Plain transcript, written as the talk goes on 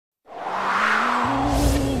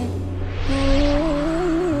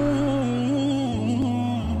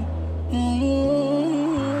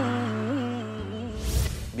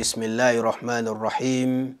بسم الله الرحمن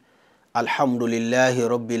الرحيم الحمد لله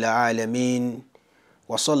رب العالمين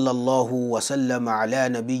وصلى الله وسلم على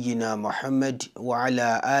نبينا محمد وعلى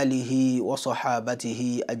آله وصحابته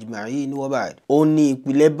أجمعين وبعد oni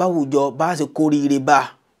ìpìlẹ̀ báwùjọ bá ṣe kórìíre bá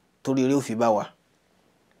torí rẹ̀ ó fi bá wa.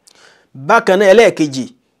 Bákan náà ẹlẹ́ẹ̀kejì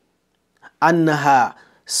annaha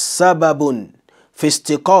sababun fi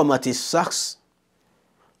istiqamati shakhs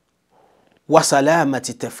wa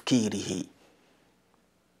salamati tafkirihi.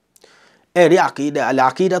 Ẹ̀rí àkídà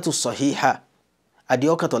al-aqeedatu sahiha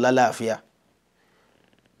àdìọ́kàn tó lálàáfíà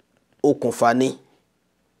okùnfà ni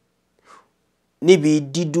níbi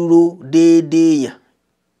dídúró déédéé yàn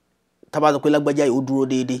tá bá sọ pé lágbájá yìí ó dúró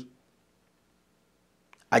déédéé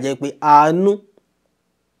a jẹ́ pé àánú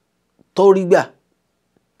tó rí gbà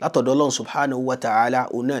látọ̀dọ̀ Ọlọ́run subhanahu wa ta'ala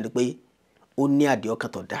òun náà ni pé ó ní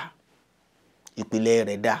àdìọ́kàn tó dáa ìpìlẹ̀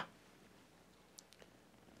rẹ̀ dáa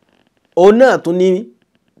òun náà tún ní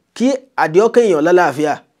kí àdìọ́kàn èèyàn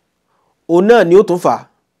lálàáfíà òun náà ni ó tún fà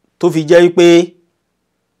tó fi jẹ́ pé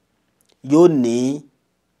yóò ní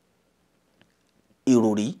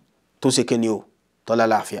ìròrí tó ṣe kíni o tó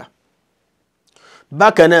lálàáfíà.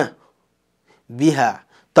 Bákan náà biha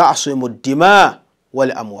ta'simu ad-dima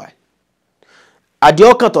wal amwal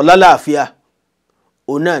àdìọ́kàn tó lálàáfíà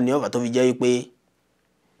òun náà ni ó fà tó fi jẹ́ pé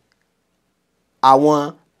àwọn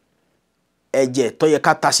ẹ̀jẹ̀ tó yẹ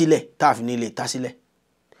ká ta sílẹ̀ tá a fi ní lè ta sílẹ̀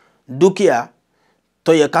dúkìá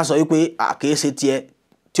tó yẹ ká sọ wípé àkéésí tiẹ̀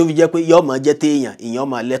tí ó fi jẹ́ pé yóò máa jẹ́ téèyàn ìyẹn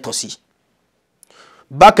máa lẹ́tọ̀ọ́ sí.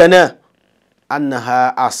 Bákan náà annaha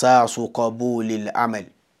asasu qabulil amal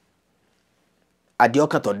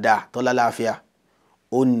àdìọ́kàn tó dáa tó lálàáfíà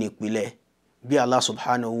ó ní ìpìlẹ̀ bí Allah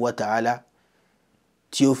subhanahu wa ta'ala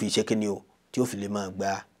tí ó fi ṣe kíni o tí ó fi lè máa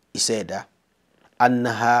gba iṣẹ́ ẹ̀dá.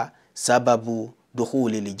 Annaha sababu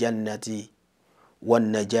dukhulil jannati wan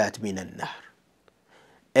najat minan nar.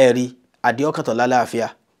 Ẹ̀rí àdìọ́kàn tó lálàáfíà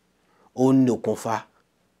ó ní okùnfà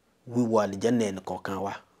wíwọ àlìjánnà ẹnìkọ̀ọ̀kan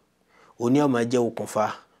wa ó ní ó máa jẹ́ okùnfà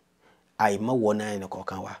àìmọ́wọ́ná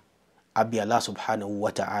ẹnìkọ̀ọ̀kan wa. Abi Allah subhanahu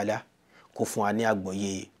wa ta'ala kó fún wa ní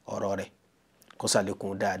àgbọ́yé ọ̀rọ̀ rẹ̀ kó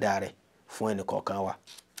ṣàlékún dáadáa rẹ̀ fún ẹnìkọ̀ọ̀kan wa.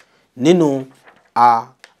 Nínú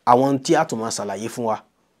àwọn tí a tún máa ṣàlàyé fún wa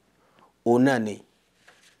òun náà ni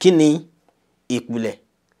kí ni ìpìlẹ̀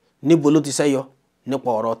níbo ló ti ṣẹ́yọ nípa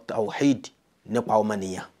ọ̀rọ̀ tawhid nípa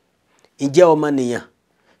ọmọnìyàn. Ǹjẹ́ ọmọnìyàn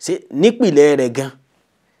ṣe nípìlẹ̀ rẹ̀ gan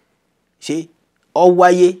ṣe ó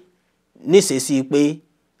wáyé níṣesí pé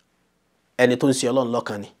ẹni tó ń ṣe Ọlọ́run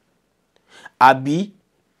lọ́kan ni àbí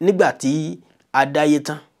nígbà tí a dáyé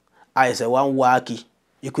tán àìsẹ̀ wa ń wá kí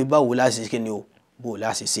ipe báwo la ṣe kíni o bó la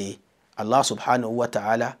ṣe ṣe Allah subhanahu wa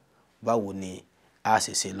ta'ala báwo ni a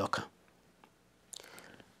ṣe ṣe lọ́kan.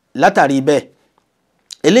 Látàrí bẹ́ẹ̀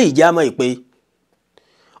eléyìí já mọ́ ìpè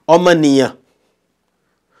ọmọnìyàn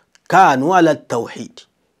kanu ala tawhid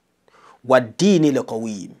wa dini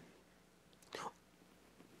al-qawim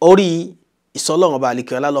orí ìsọlọ́run ọba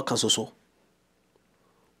àlekè ọlá lọ́kan ṣoṣo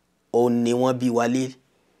òun ni wọ́n bí wa lé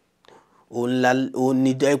òun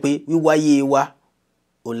ni jẹ́ pé wíwáyé wa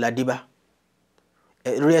òun la dé bá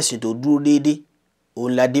rí ẹ̀sìn tó dúró déédéé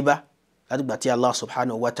òun la dé bá látìgbà tí Allah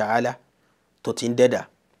subhanahu wa ta'ala tó ti ń dẹ́dà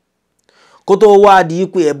kó tó wá di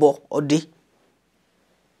pé ẹbọ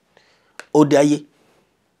ọdẹ ayé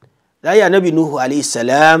láyé Ànábì Nuhu alayhi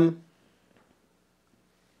salam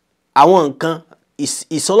àwọn nǹkan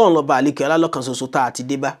ìsọlọ́run lọ́ba àlekè ọlá lọ́kan ṣoṣo tá a ti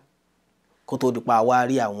dé bá kó tó di pa wá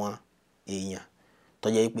rí àwọn èèyàn tó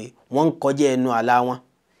jẹ́ pé wọ́n ń kọjá ẹnu àlá wọn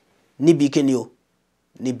níbi kíni o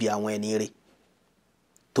níbi àwọn ẹni rẹ̀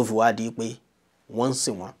tó fi wá di pé wọ́n ń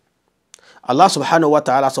sìn wọ́n. Allah subhanahu wa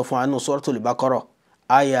ta'ala sọ fún wa nínú suratul Baqara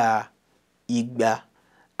àyà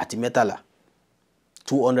 213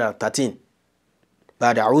 213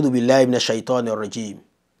 بعد أعوذ بالله من الشيطان الرجيم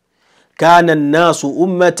كان الناس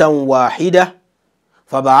أمة واحدة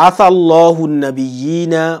فبعث الله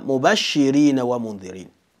النبيين مبشرين ومنذرين.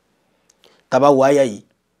 Tàbá wo àyà yìí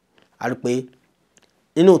a rí pé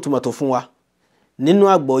nínú ìtumọ̀ tó fún wa nínú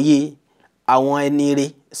àgbọ́yé àwọn ẹni rere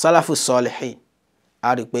sálàfù salihin a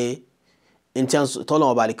rí pé tọ́lọ́run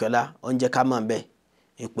ọba àlekèọlá ó ń jẹ́ ká mọ̀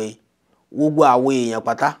bẹ́ẹ̀ pé gbogbo àwọn èèyàn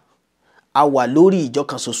pátá a wà lórí ìjọ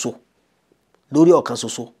kan ṣoṣo lórí ọ̀kan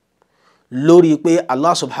ṣoṣo lórí pé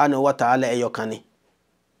Allah subhanahu wa ta'ala ẹyọ kan ni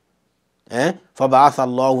faba'atha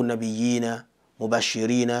Allahu nabiyyina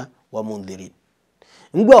mubashirina wa mundhirin.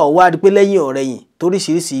 Ńgbà wá di pé lẹ́yìn ọ̀rẹ́yìn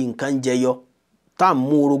toríṣiríṣi nǹkan jẹyọ tá à ń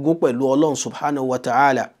mú orogún pẹ̀lú Ọlọ́run subhanahu wa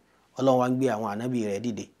ta'ala Ọlọ́run wá ń gbé àwọn ànábì rẹ̀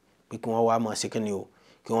dìde pé kí wọ́n wá máa ṣe kíni o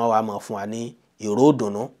kí wọ́n wá máa fún wa ní ìró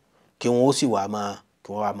ìdùnnú kí wọ́n ó sì wá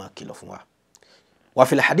máa kìlọ̀ fún wa. Wa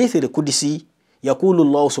fil hadith al-qudsi يقول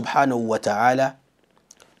الله سبحانه وتعالى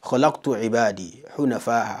khalaqtu ibadi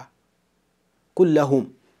hunafaha kullahum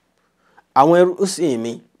àwọn ẹrúsìn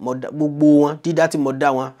mi gbogbo wọn dídá tí mo dá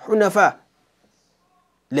wọn hunafa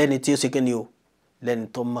lẹ́ni tí ó ṣe kíni o lẹ́ni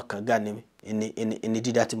tó mọ̀kàngá ni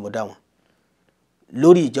dídá tí mo dá wọn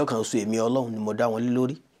lórí ìjọkan oṣù èmi Ọlọ́run ni mo dá wọn lé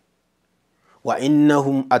lórí wa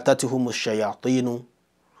innahum atatuhumu shayatinu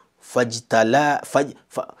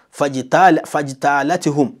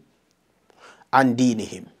fajitalatihum an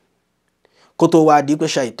dinihim kó tó wá di pé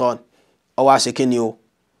shaitan ó wá ṣe kíni o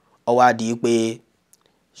ó wá di pé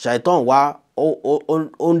shaitan wá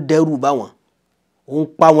ó ń dẹ́rù bá wọn ó ń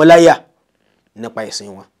pa wọn láyà nípa ẹ̀sìn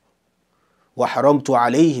wọn wa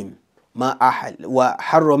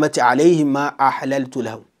harramat alayhim ma ahlaltu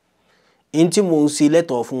lahum in tí mo ń ṣe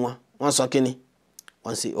lẹ́tọ̀ọ́ fún wọn wọ́n sọ kíni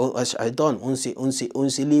wọ́n ṣe shaitan ó ń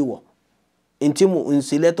ṣe léèwọ̀ in tí mo ń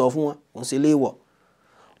ṣe lẹ́tọ̀ọ́ fún wọn ó ń ṣe léèwọ̀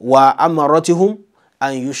wa amaratihum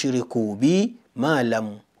an yushriku bi ma lam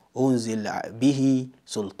unzila bihi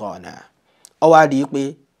sultana ó wá di pé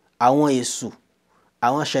àwọn èṣù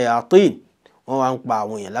àwọn shayatin wọ́n wá ń pa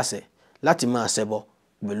àwọn èèyàn láṣẹ láti máa ṣẹbọ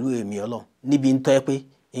pẹ̀lú èmi Ọlọ́run níbi ń tọ́ pé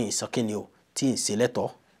ìyìn sọ kíni o tí ń ṣe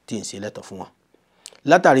lẹ́tọ̀ọ́ fún wọn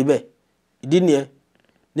látàrí bẹ́ẹ̀ ìdí nìyẹn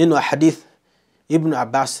nínú hadith ibn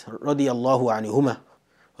Abbas radiyallahu anhuma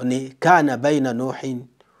ó ní kana bayna Nuhin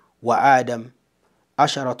wa Adam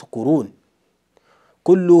 10 qurun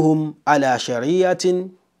kulluhum ala shari'atin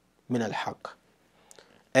min al-haqq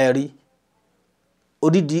ẹ̀rí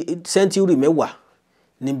odidi sẹ́ńtúrì 10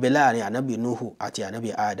 níbẹ̀ láàrin ànábì Nuhu àti ànábì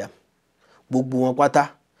Adam gbogbo wọn pátá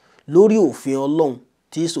lórí òfin Ọlọ́run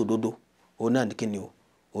tí sòdodo òun náà ní kíni o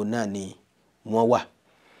òun náà ni wọ́n wà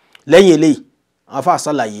lẹ́yìn eléyìí àwọn fà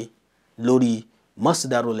ṣàlàyé lórí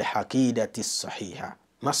masdarul aqeedati sahiha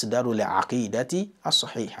masdarul aqeedati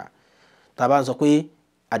as-sahiha tá bá ń sọ pé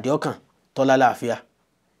àdìọ́kàn tó lálàáfíà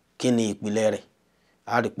kí ni ìpìlẹ̀ rẹ̀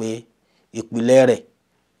a rí pé ìpìlẹ̀ rẹ̀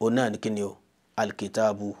òun náà ní kíni o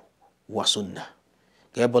alkitabu wa sunna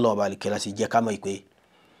gẹ́gẹ́ bọ́lá ọba àlìkẹ́lá sì jẹ́ ká mọ̀ pé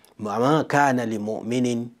ma kana li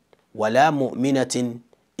mu'minin wala mu'minatin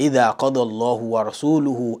idha qada Allahu wa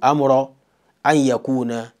rasuluhu amra an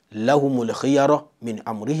yakuna lahumul khiyara min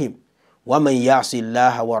amrihim wa man ya'si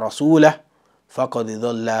Allaha wa rasulahu faqad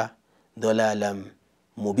dhalla dhalalan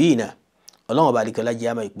mubina Ọlọ́run ọba àlìkẹ́lá jẹ́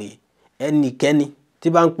àmọ́ pé ẹnikẹ́ni tí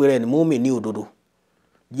bá ń pè rẹ̀ ní mùmínì òdodo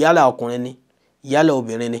yálà ọkùnrin ni yálà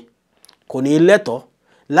obìnrin ni kò ní lẹ́tọ̀ọ́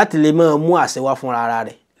láti lè máa mú àṣẹ wá fún ara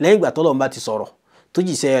rẹ̀ lẹ́yìn ìgbà tọ́lọ́run bá ti sọ̀rọ̀ tó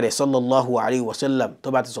jíṣẹ́ rẹ̀ sallallahu alayhi wa sallam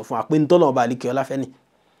tó bá ti sọ fún wa pé ń tọ́lọ́run bá àlìkẹ́ ọlá fẹ́ni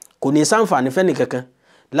kò ní sáǹfààní fẹ́ni kankan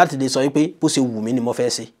láti lè sọ wípé bó ṣe wù mí ni mo fẹ́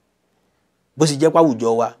ṣe bó ṣe jẹ́ pàwùjọ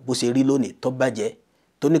wa bó ṣe rí lónìí tó bàjẹ́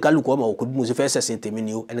tó ní kálukú ọmọ òkú bí mo ṣe fẹ́ ṣẹ̀sìn tèmi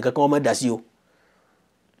ni o ẹnìkankan ọmọ dá sí o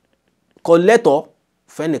kò lẹ́tọ̀ọ́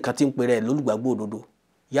fẹ́nìkan tí ń pè rẹ̀ lólùgbàgbọ́ òdodo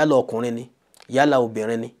yálà ọkùnrin ni yálà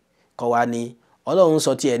obìnrin ni kọ́ wa ni Ọlọ́run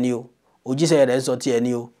sọ tiẹ̀ ni o òjíṣẹ́ rẹ̀ sọ tiẹ̀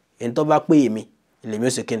ni o èyí tó bá pè mí lèmi ó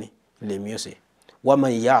ṣe kíni lèmi ó ṣe wa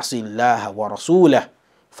man ya'si Allaha wa rasulahu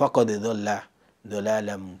faqad dhalla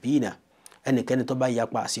dhalalan mubina ẹnikẹ́ni tó bá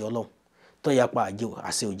yapa àṣẹ Ọlọ́run tó yapa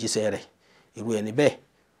àṣẹ òjíṣẹ́ rẹ̀ irú ẹni bẹ́ẹ̀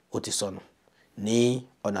ó ti sọnù ní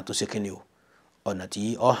ọ̀nà tó ṣe kíni o ọ̀nà tí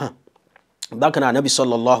ó hàn bákan náà Ànábì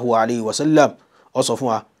sallallahu alayhi wa sallam ó sọ fún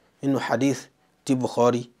wa nínú hadith tí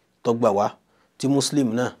Bukhari tó gbà wá tí Muslim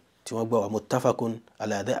náà tí wọ́n gbà wá muttafaqun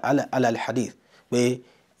ala al-hadith pé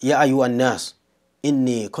ya ayyuhan nas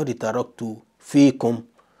inni qad taraktu fikum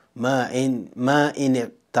ma in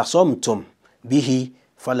tasamtum bihi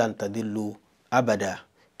falan tadillu abada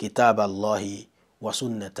kitaballahi wa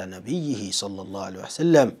sunnata nabiyyihi sallallahu alayhi wa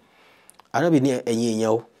sallam Ànábì ní ẹ̀yin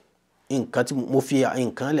èèyàn o nǹkan tí mo fi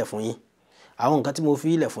nǹkan lẹ̀ fún yín àwọn nǹkan tí mo fi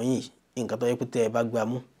lẹ̀ fún yín nǹkan tó yẹ pé tẹ́ ẹ bá gbà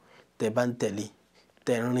mú tẹ́ ẹ bá ń tẹ̀lé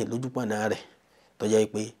tẹ́ ẹ rìn lójúpọ̀nà rẹ̀ tó yẹ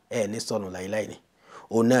pé ẹ ní sọnù láíláí ni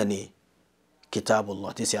òun náà ni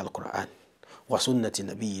kitabullah tí sí al-Qur'an wa sunnati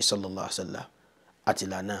nabiyyi sallallahu alayhi wa sallam àti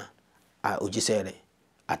ìlànà òjíṣẹ́ rẹ̀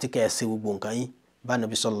àti kẹ́ ẹ ṣe gbogbo nǹkan yín bá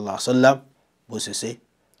nàbí sallallahu alayhi wa sallam bó ṣe ṣe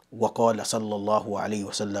wa qala sallallahu alayhi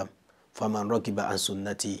wa sallam faman ragiba an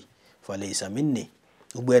sunnati falaysa minni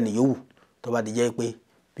gbogbo ẹni yòówù tó bá di jẹ́ pé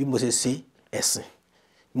bí mo ṣe ṣe ẹ̀sìn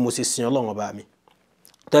bí mo ṣe sin Ọlọ́run ọba mi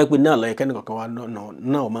tó yẹ pé náà lọ́yẹ kẹ́ni kankan wa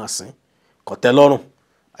náà máa sìn kò tẹ́ lọ́rùn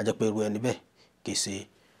a jẹ́ pé irú ẹni bẹ́ẹ̀ kì í ṣe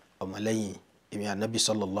ọmọlẹ́yìn èmi ànábì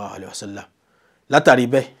sallallahu alayhi wa sallam látàrí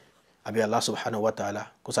bẹ́ẹ̀ àbí Allah subhanahu wa ta'ala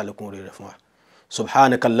kó sàlékún rere fún wa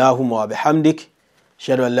subhanaka allahumma wa bihamdik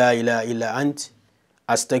ashhadu an la ilaha illa ant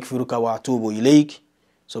astaghfiruka wa atubu ilayk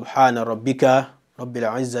subhana rabbika rabbil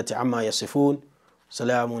izzati amma yasifun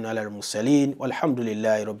salamun ala al-mursalin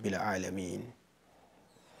walhamdulillahi rabbil alamin.